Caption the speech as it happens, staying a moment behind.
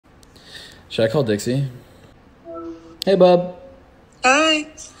Should I call Dixie? Hey, bub. Hi.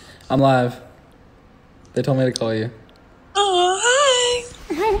 I'm live. They told me to call you. Oh, hi.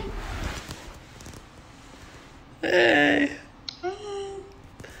 Hey. Hi.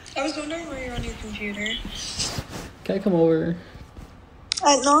 I was wondering why you're on your computer. Can I come over?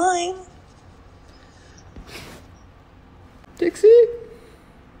 At 9. Dixie?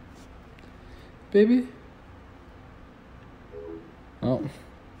 Baby? Oh.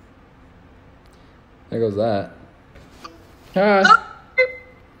 There goes that. Hi.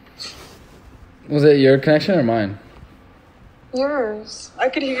 Was it your connection or mine? Yours. I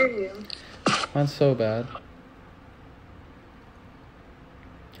could hear you. Mine's so bad.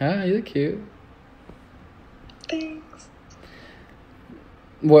 Hi, you look cute. Thanks.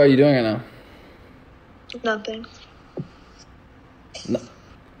 What are you doing right now? Nothing. No.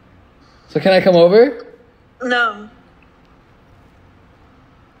 So can I come over? No.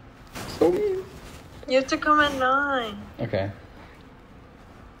 So mean. You have to come at 9. Okay.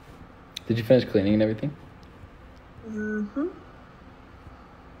 Did you finish cleaning and everything? Mm-hmm.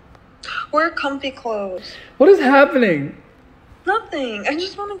 Wear comfy clothes. What is happening? Nothing. I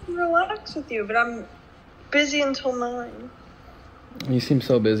just want to relax with you, but I'm busy until 9. You seem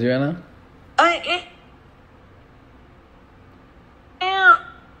so busy right now. I am.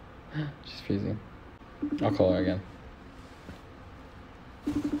 She's freezing. I'll call her again.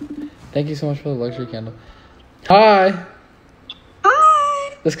 Thank you so much for the luxury candle. Hi!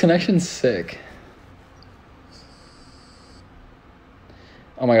 Hi. This connection's sick.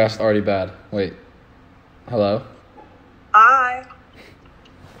 Oh my gosh, it's already bad. Wait. Hello? Hi.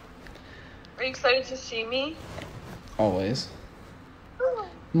 Are you excited to see me? Always.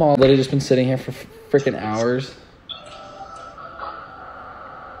 Mom, literally just been sitting here for freaking hours.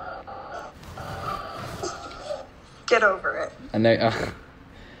 Get over it. I know.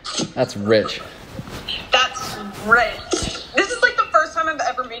 That's rich. That's rich. This is like the first time I've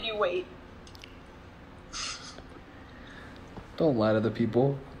ever made you wait. Don't lie to the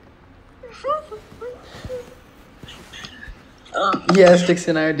people. Yes, Dixie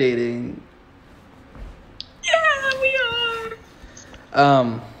and I are dating. Yeah, we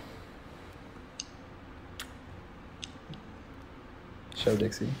are. Show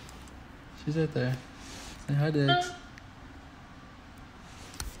Dixie. She's right there. Say hi, Dix.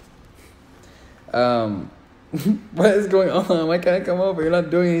 What is going on? Why can't I come over? You're not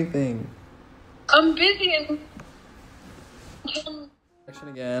doing anything. I'm busy and... Action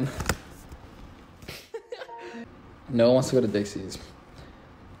again. No one wants to go to Dixie's.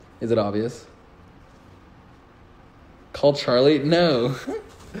 Is it obvious? Call Charlie? No.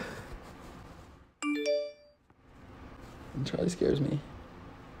 Charlie scares me.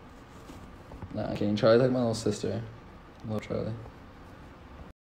 Nah, I'm kidding. Charlie's like my little sister. I love Charlie.